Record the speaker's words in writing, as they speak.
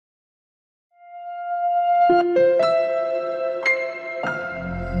Hey,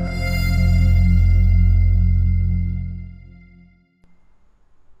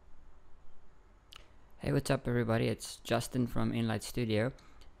 what's up everybody, it's Justin from Inlight Studio,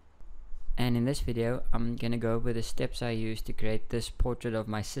 and in this video I'm gonna go over the steps I used to create this portrait of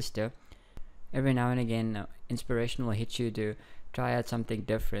my sister. Every now and again inspiration will hit you to try out something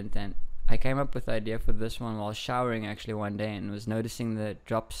different, and I came up with the idea for this one while showering actually one day, and was noticing the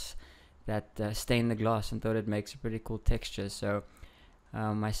drops that stain the glass and thought it makes a pretty cool texture. So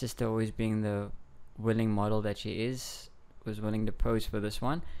my sister, always being the willing model that she is, was willing to pose for this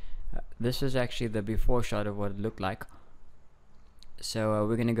one. This was actually the before shot of what it looked like. So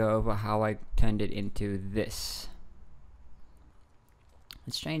we're gonna go over how I turned it into this.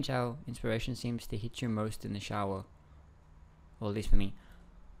 It's strange how inspiration seems to hit you most in the shower, or at least for me.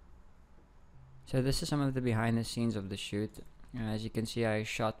 So this is some of the behind the scenes of the shoot. As you can see, I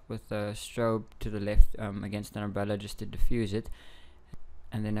shot with a strobe to the left against an umbrella just to diffuse it,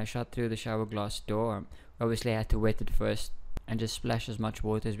 and then I shot through the shower glass door. Obviously I had to wet it first and just splash as much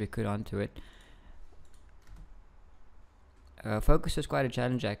water as we could onto it. Focus was quite a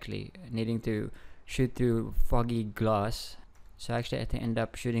challenge actually, needing to shoot through foggy glass, so I actually had to end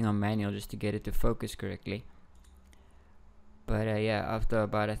up shooting on manual just to get it to focus correctly. But yeah, after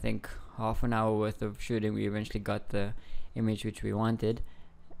about I think half an hour worth of shooting, we eventually got the image which we wanted,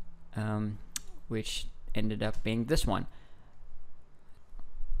 which ended up being this one.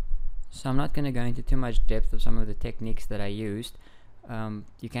 So I'm not going to go into too much depth of some of the techniques that I used.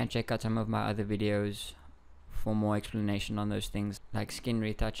 You can check out some of my other videos for more explanation on those things, like skin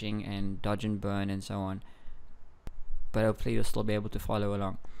retouching and dodge and burn and so on. But hopefully you'll still be able to follow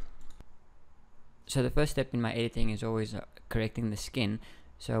along. So the first step in my editing is always correcting the skin.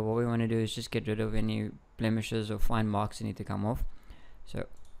 So what we want to do is just get rid of any blemishes or fine marks that need to come off. So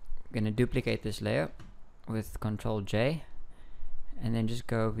I'm going to duplicate this layer with Ctrl J, and then just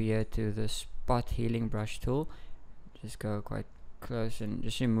go over here to the spot healing brush tool. Just go quite close and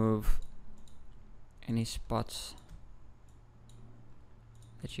just remove any spots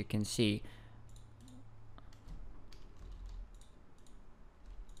that you can see.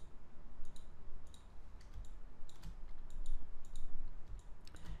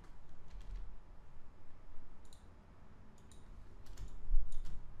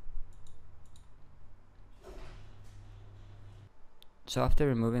 So after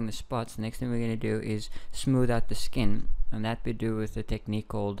removing the spots, the next thing we're going to do is smooth out the skin, and that we do with a technique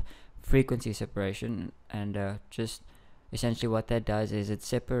called frequency separation. And just essentially what that does is it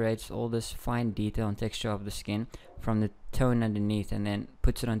separates all this fine detail and texture of the skin from the tone underneath, and then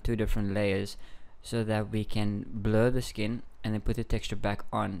puts it on two different layers so that we can blur the skin and then put the texture back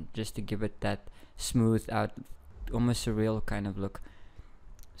on, just to give it that smooth out, almost surreal kind of look.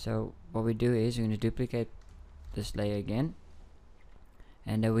 So what we do is we're going to duplicate this layer again,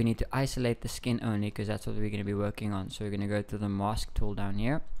 and we need to isolate the skin only, because that's what we're going to be working on. So we're going to go to the mask tool down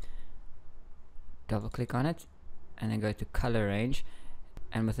here, double click on it, and then go to color range,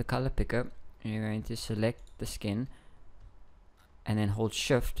 and with the color picker you're going to select the skin and then hold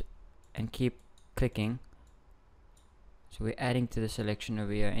shift and keep clicking. So we're adding to the selection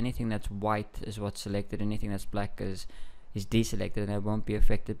over here. Anything that's white is what's selected, anything that's black is deselected, and it won't be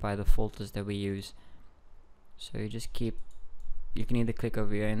affected by the filters that we use. So you just keep, you can either click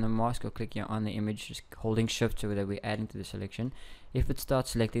over here in the mask or click here on the image, just holding shift so that we're adding to the selection. If it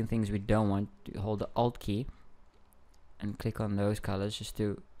starts selecting things we don't want, hold the alt key and click on those colors just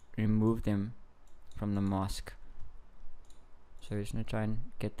to remove them from the mask. So we're just going to try and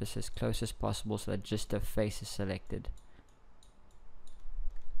get this as close as possible so that just the face is selected.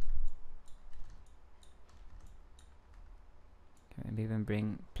 Okay, maybe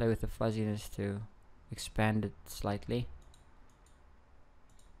even play with the fuzziness to expand it slightly.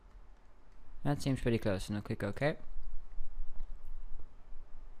 That seems pretty close, and I'll click OK.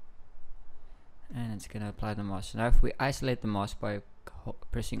 And it's going to apply the mask. So now if we isolate the mask by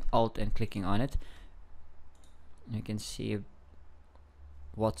pressing Alt and clicking on it, you can see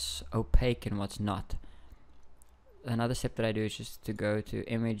what's opaque and what's not. Another step that I do is just to go to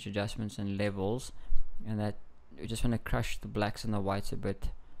Image Adjustments and Levels, and that we just want to crush the blacks and the whites a bit,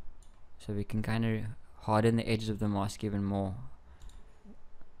 so we can kind of harden the edges of the mask even more.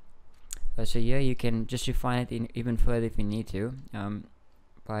 So here you can just refine it even further if you need to,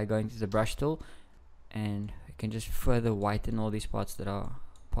 by going to the brush tool, and you can just further whiten all these parts that are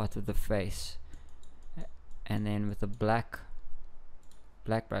part of the face. And then with the black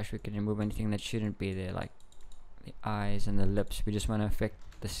brush we can remove anything that shouldn't be there, like the eyes and the lips. We just want to affect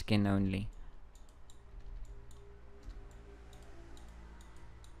the skin only.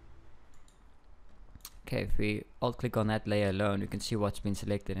 Okay, if we alt click on that layer alone, we can see what's been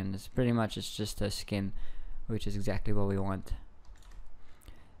selected, and it's pretty much just a skin, which is exactly what we want.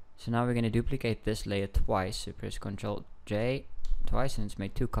 So now we're going to duplicate this layer twice. So press Ctrl J twice, and it's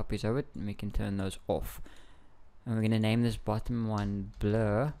made 2 copies of it, and we can turn those off. And we're going to name this bottom one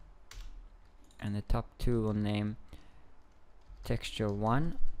blur, and the top 2 will name texture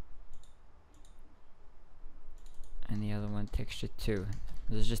 1, and the other one texture 2.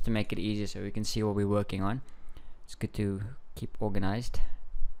 This is just to make it easier so we can see what we're working on. It's good to keep organized.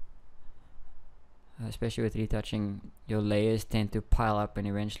 Especially with retouching, your layers tend to pile up and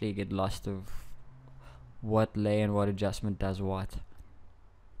eventually you get lost of what layer and what adjustment does what.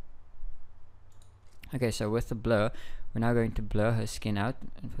 Okay, so with the blur, we're now going to blur her skin out,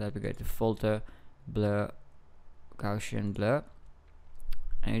 and for that we go to Filter, Blur, Gaussian Blur,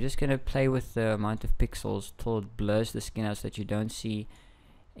 and you're just going to play with the amount of pixels till it blurs the skin out so that you don't see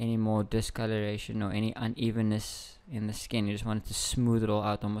any more discoloration or any unevenness in the skin. You just want it to smooth it all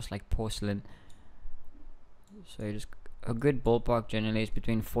out, almost like porcelain. So you just, a good ballpark generally is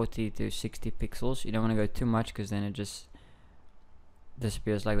between 40 to 60 pixels. You don't want to go too much because then it just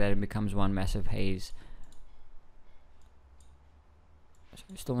disappears like that and becomes one massive haze. So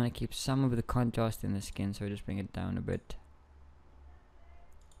we still want to keep some of the contrast in the skin, so we just bring it down a bit.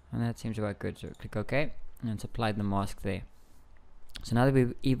 And that seems about good, so click OK, and it's applied the mask there. So now that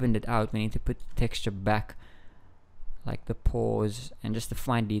we've evened it out, we need to put the texture back, like the pores and just the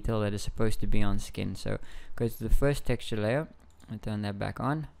fine detail that is supposed to be on skin. So go to the first texture layer and turn that back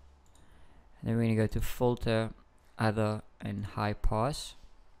on, and then we're going to go to Filter, Other, and High Pass.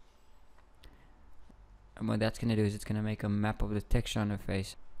 And what that's going to do is it's going to make a map of the texture on her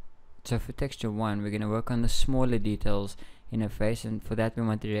face. So for texture 1, we're going to work on the smaller details in her face, and for that we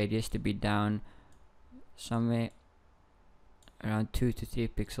want the radius to be down somewhere around 2 to 3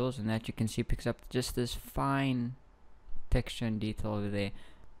 pixels, and that you can see picks up just this fine texture and detail over there.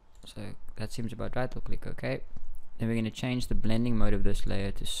 So that seems about right. We'll click OK. Then we're going to change the blending mode of this layer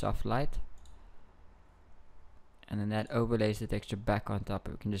to soft light, and then that overlays the texture back on top.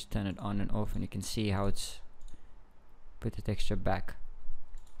 We can just turn it on and off, and you can see how it's put the texture back.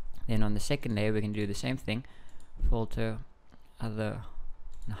 Then on the second layer we're going to do the same thing, Filter, Other,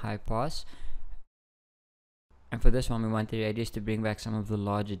 and High Pass. And for this one we want the radius to bring back some of the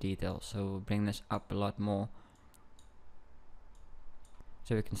larger details, so we'll bring this up a lot more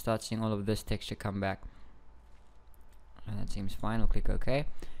so we can start seeing all of this texture come back. And that seems fine. We'll click OK,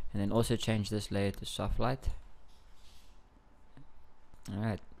 and then also change this layer to soft light.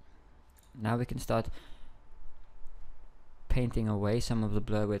 Alright, now we can start painting away some of the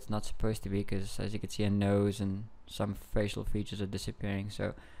blur where it's not supposed to be, because as you can see, a nose and some facial features are disappearing.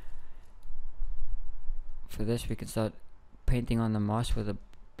 So for this we can start painting on the mask with a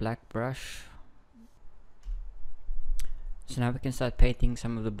black brush. So now we can start painting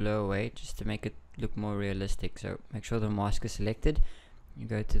some of the blur away just to make it look more realistic. So make sure the mask is selected, you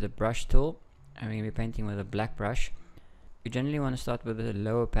go to the brush tool, and we're going to be painting with a black brush. You generally want to start with a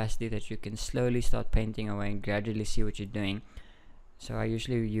low opacity that you can slowly start painting away and gradually see what you're doing. So I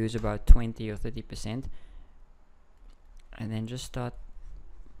usually use about 20 or 30%, and then just start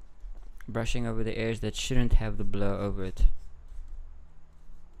brushing over the areas that shouldn't have the blur over it.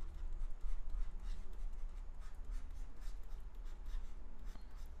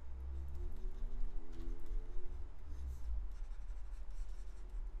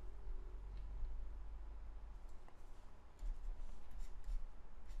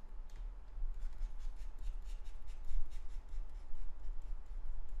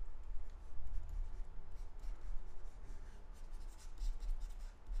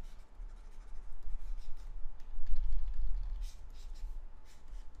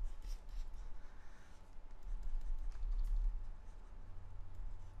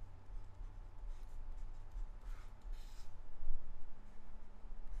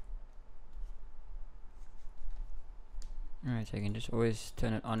 Alright, so you can just always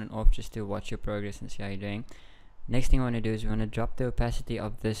turn it on and off just to watch your progress and see how you're doing. Next thing we want to do is we want to drop the opacity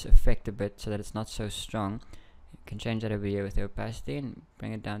of this effect a bit so that it's not so strong. You can change that over here with the opacity and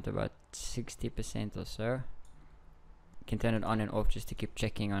bring it down to about 60% or so. You can turn it on and off just to keep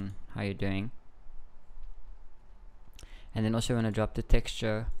checking on how you're doing. And then also we want to drop the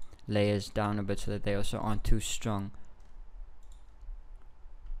texture layers down a bit so that they also aren't too strong.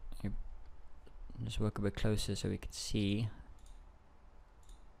 Just work a bit closer so we can see.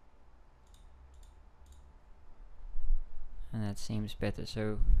 And that seems better.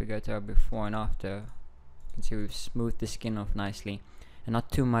 So if we go to our before and after, you can see we've smoothed the skin off nicely, and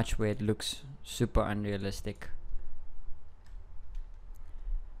not too much where it looks super unrealistic.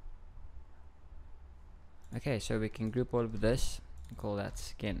 Okay, so we can group all of this and call that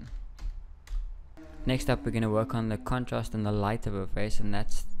skin. Next up, we're going to work on the contrast and the light of our face, and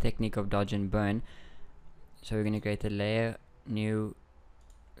that's the technique of dodge and burn. So we're going to create a layer, new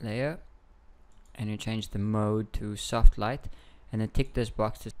layer, and you change the mode to soft light, and then tick this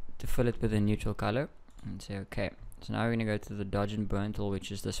box to fill it with a neutral color, and say okay. So now we're going to go to the dodge and burn tool, which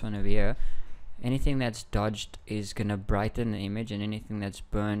is this one over here. Anything that's dodged is going to brighten the image, and anything that's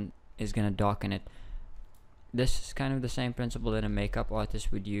burned is going to darken it. This is kind of the same principle that a makeup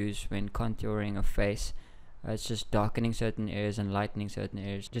artist would use when contouring a face. It's just darkening certain areas and lightening certain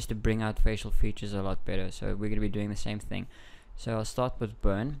areas just to bring out facial features a lot better. So we're going to be doing the same thing. So I'll start with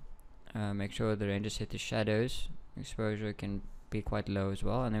burn. Make sure the range is set to shadows. Exposure can be quite low as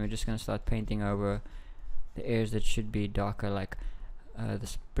well. And then we're just going to start painting over the areas that should be darker, like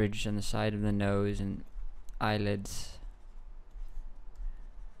this bridge on the side of the nose and eyelids,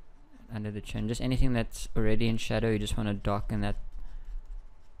 under the chin. Just anything that's already in shadow, you just want to darken that.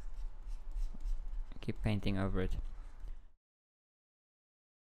 Keep painting over it.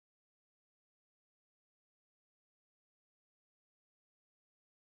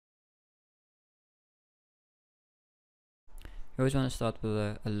 You always want to start with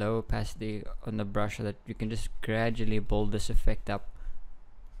a low opacity on the brush so that you can just gradually build this effect up.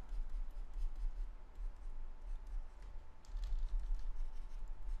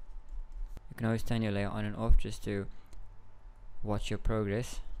 You can always turn your layer on and off just to watch your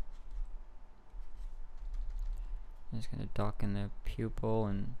progress. I'm just going to darken the pupil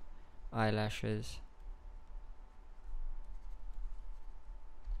and eyelashes.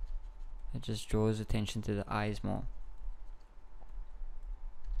 It just draws attention to the eyes more.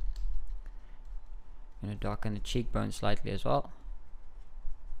 I'm going to darken the cheekbone slightly as well.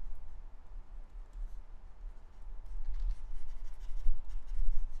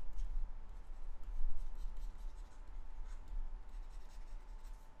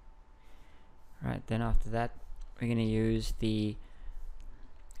 Right, then after that we're going to use the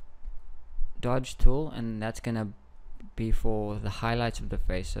dodge tool, and that's going to be for the highlights of the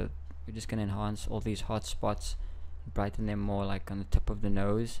face. So we're just going to enhance all these hot spots, brighten them more, like on the tip of the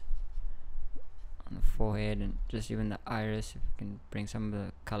nose, on the forehead, and just even the iris, if we can bring some of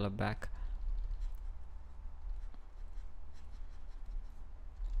the color back.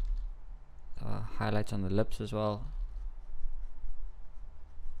 Highlights on the lips as well.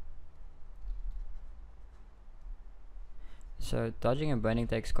 So dodging and burning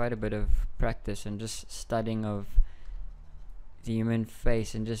takes quite a bit of practice and just studying of the human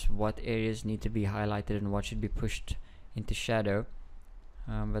face and just what areas need to be highlighted and what should be pushed into shadow.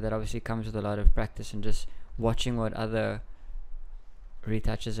 But that obviously comes with a lot of practice and just watching what other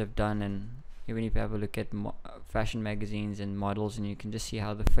retouchers have done, and even if you have a look at fashion magazines and models, and you can just see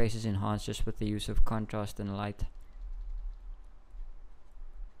how the face is enhanced just with the use of contrast and light.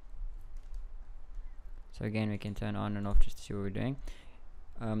 So again, we can turn on and off just to see what we're doing.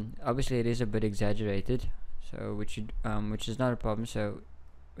 Obviously it is a bit exaggerated, so which is not a problem, so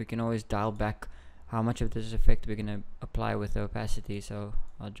we can always dial back how much of this effect we're going to apply with the opacity. So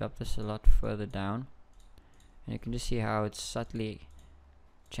I'll drop this a lot further down, and you can just see how it's subtly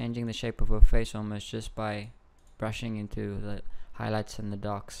changing the shape of her face almost just by brushing into the highlights and the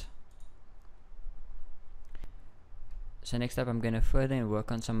darks. So next up I'm going to further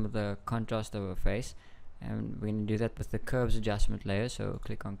work on some of the contrast of her face, and we're going to do that with the curves adjustment layer. So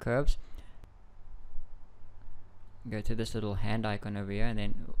click on curves, go to this little hand icon over here, and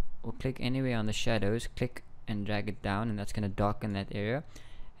then we'll click anywhere on the shadows, click and drag it down, and that's going to darken that area.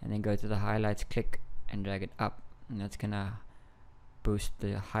 And then go to the highlights, click and drag it up, and that's going to boost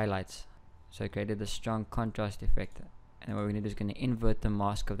the highlights. So I created the strong contrast effect, and what we're going to do is going to invert the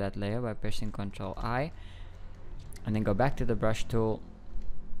mask of that layer by pressing Ctrl I, and then go back to the brush tool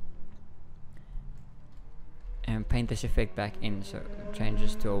and paint this effect back in. So it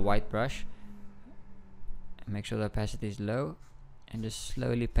changes to a white brush, and make sure the opacity is low, and just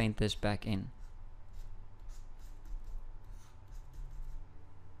slowly paint this back in.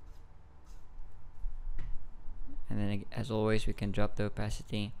 And then as always we can drop the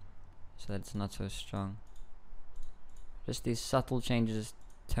opacity so that it's not so strong. Just these subtle changes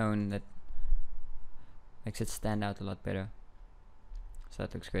tone that makes it stand out a lot better. So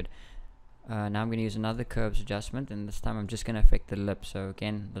that looks good. Now I'm going to use another curves adjustment, and this time I'm just going to affect the lips. So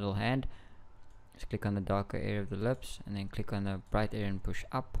again, little hand, just click on the darker area of the lips, and then click on the bright area and push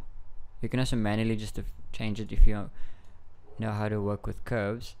up. You can also manually just change it if you know how to work with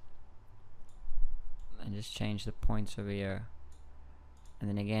curves, and just change the points over here. And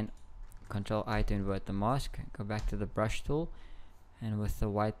then again, Ctrl I to invert the mask, go back to the brush tool, and with the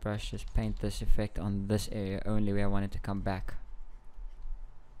white brush just paint this effect on this area only where I want it to come back.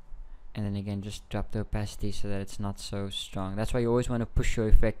 And then again just drop the opacity so that it's not so strong. That's why you always want to push your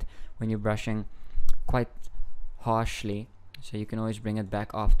effect when you're brushing quite harshly, so you can always bring it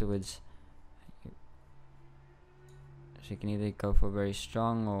back afterwards. So you can either go for very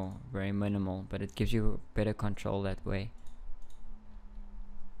strong or very minimal, but it gives you better control that way.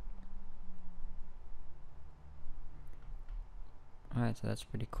 Alright, so that's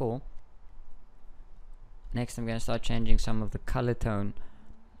pretty cool. Next I'm going to start changing some of the color tone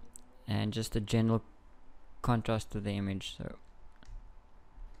and just the general contrast to the image. So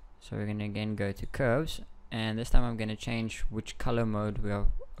we're going to again go to curves, and this time I'm going to change which color mode we are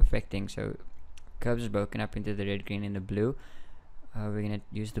affecting. So curves is broken up into the red, green and the blue. We're going to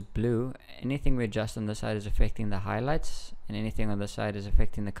use the blue. Anything we adjust on this side is affecting the highlights, and anything on this side is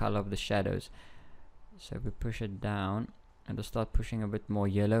affecting the color of the shadows. So if we push it down, it'll start pushing a bit more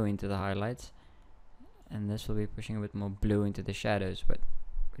yellow into the highlights, and this will be pushing a bit more blue into the shadows. But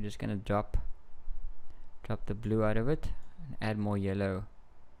we're just going to drop the blue out of it and add more yellow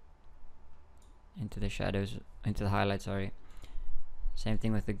into the shadows, into the highlights, sorry. Same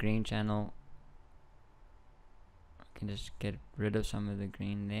thing with the green channel. I can just get rid of some of the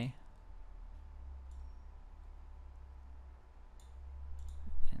green there,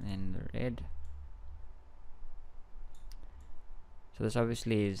 and then the red. So this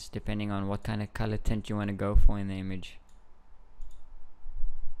obviously is depending on what kind of color tint you want to go for in the image.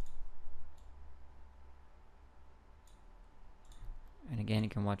 And again, you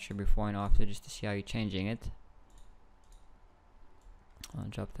can watch your before and after just to see how you're changing it. I'll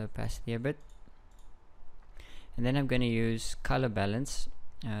drop the opacity a bit. And then I'm going to use color balance,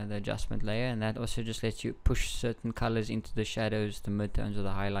 the adjustment layer, and that also just lets you push certain colors into the shadows, the midtones or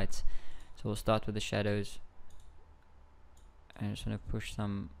the highlights. So we'll start with the shadows. I just want to push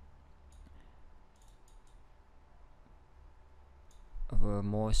some of a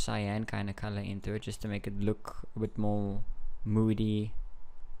more cyan kind of color into it, just to make it look a bit more moody,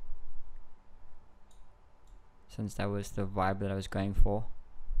 since that was the vibe that I was going for.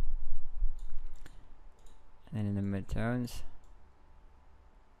 And then in the midtones,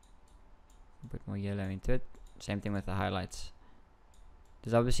 a bit more yellow into it. Same thing with the highlights.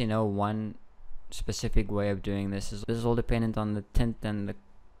 There's obviously no one specific way of doing this. This is all dependent on the tint and the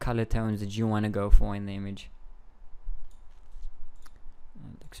color tones that you want to go for in the image.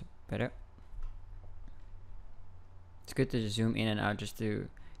 That looks better. It's good to zoom in and out just to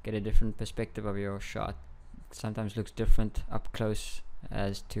get a different perspective of your shot. It sometimes looks different up close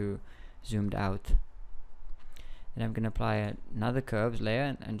as to zoomed out. Then I'm going to apply another curves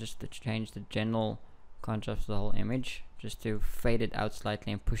layer and just to change the general contrast of the whole image, just to fade it out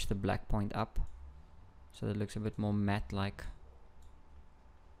slightly and push the black point up so that it looks a bit more matte like.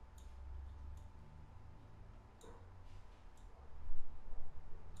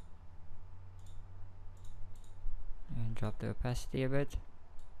 And drop the opacity a bit.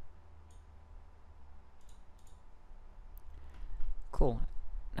 Cool.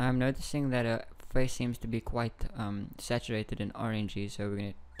 Now I'm noticing that a face seems to be quite saturated and orangey, so we're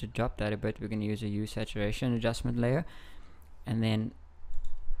going to drop that a bit. We're going to use a hue saturation adjustment layer, and then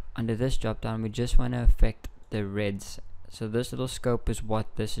under this drop down we just want to affect the reds. So this little scope is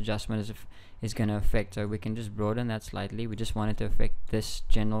what this adjustment is going to affect, so we can just broaden that slightly. We just want it to affect this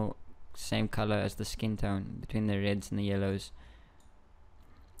general same color as the skin tone between the reds and the yellows,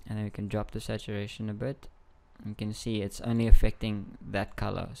 and then we can drop the saturation a bit. You can see it's only affecting that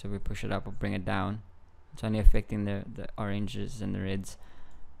color, so we push it up or bring it down, it's only affecting the oranges and the reds.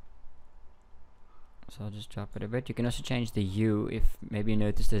 So I'll just drop it a bit. You can also change the hue if maybe you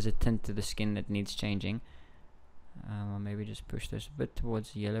notice there's a tint to the skin that needs changing, or maybe just push this a bit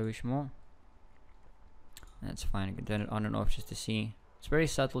towards yellowish more. That's fine. You can turn it on and off just to see. It's very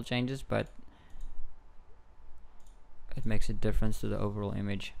subtle changes, but it makes a difference to the overall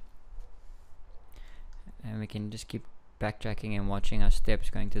image. And we can just keep backtracking and watching our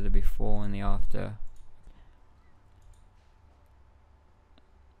steps going to the before and the after.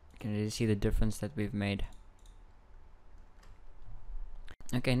 You can really see the difference that we've made.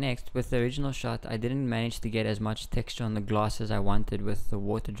 Okay, next, with the original shot I didn't manage to get as much texture on the glass as I wanted with the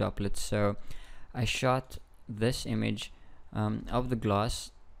water droplets, so I shot this image of the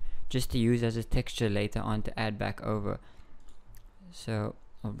glass just to use as a texture later on to add back over. So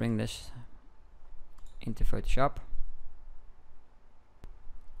I'll bring this into Photoshop.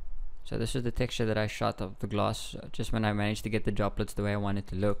 So this is the texture that I shot of the glass just when I managed to get the droplets the way I wanted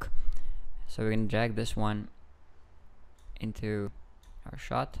to look. So we're going to drag this one into our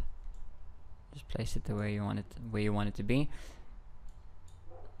shot, just place it the way you want it, to be,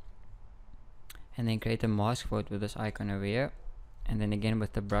 and then create a mask for it with this icon over here, and then again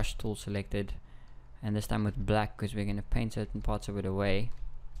with the brush tool selected, and this time with black because we're going to paint certain parts of it away.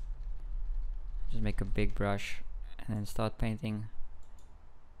 Just make a big brush and then start painting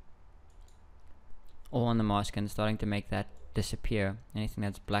all on the mask and starting to make that disappear. Anything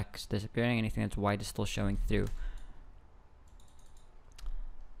that's black is disappearing, anything that's white is still showing through.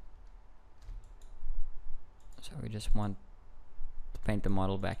 So we just want to paint the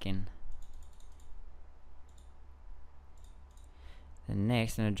model back in. Then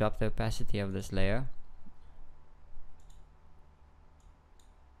next I'm going to drop the opacity of this layer.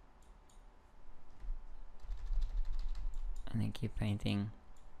 And then keep painting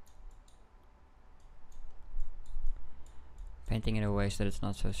it away so that it's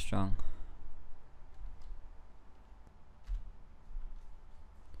not so strong.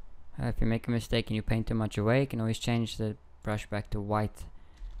 If you make a mistake and you paint too much away, you can always change the brush back to white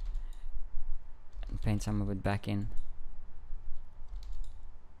and paint some of it back in.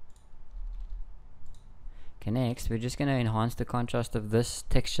 Okay, next we're just going to enhance the contrast of this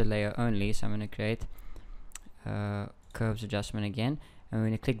texture layer only. So I'm going to create curves adjustment again, and we're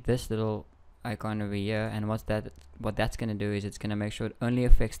going to click this little icon over here, and what that's going to do is it's going to make sure it only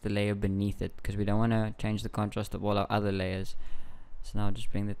affects the layer beneath it, because we don't want to change the contrast of all our other layers. So now I'll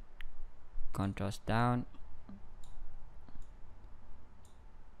just bring the contrast down,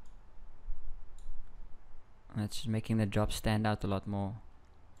 and it's just making the drop stand out a lot more,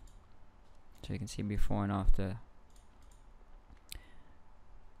 so you can see before and after.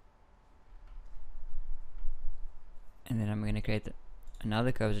 And then I'm going to create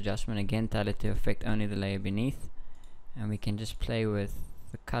another curves adjustment again, tell it to affect only the layer beneath, and we can just play with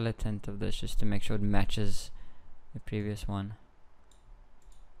the color tint of this just to make sure it matches the previous one.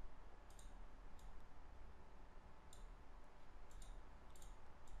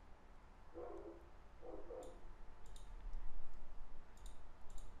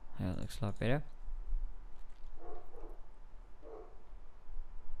 That looks a lot better.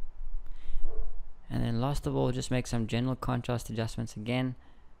 And then last of all, just make some general contrast adjustments again.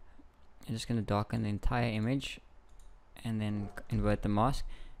 I'm just going to darken the entire image and then invert the mask.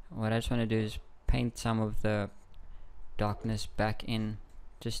 What I just want to do is paint some of the darkness back in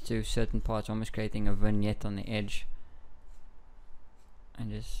just to certain parts, almost creating a vignette on the edge,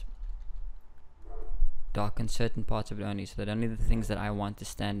 and just darken certain parts of it only, so that only the things that I want to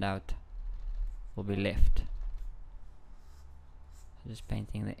stand out will be left. So just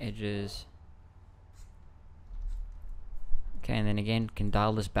painting the edges. Okay, and then again, can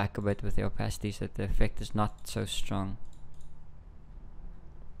dial this back a bit with the opacity so that the effect is not so strong.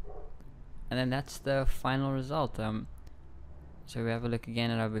 And then that's the final result. So we have a look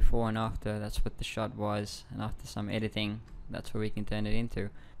again at our before and after. That's what the shot was, and after some editing, that's what we can turn it into,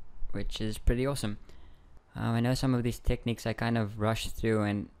 which is pretty awesome. I know some of these techniques I kind of rushed through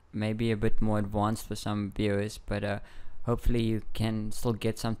and maybe a bit more advanced for some viewers, but hopefully you can still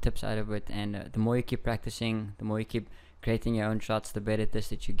get some tips out of it, and the more you keep practicing, the more you keep creating your own shots, the better it is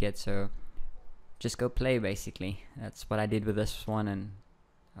that you get. So just go play, basically. That's what I did with this one, and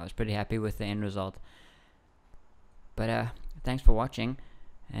I was pretty happy with the end result. But thanks for watching,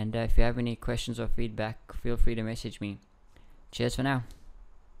 and if you have any questions or feedback, feel free to message me. Cheers for now.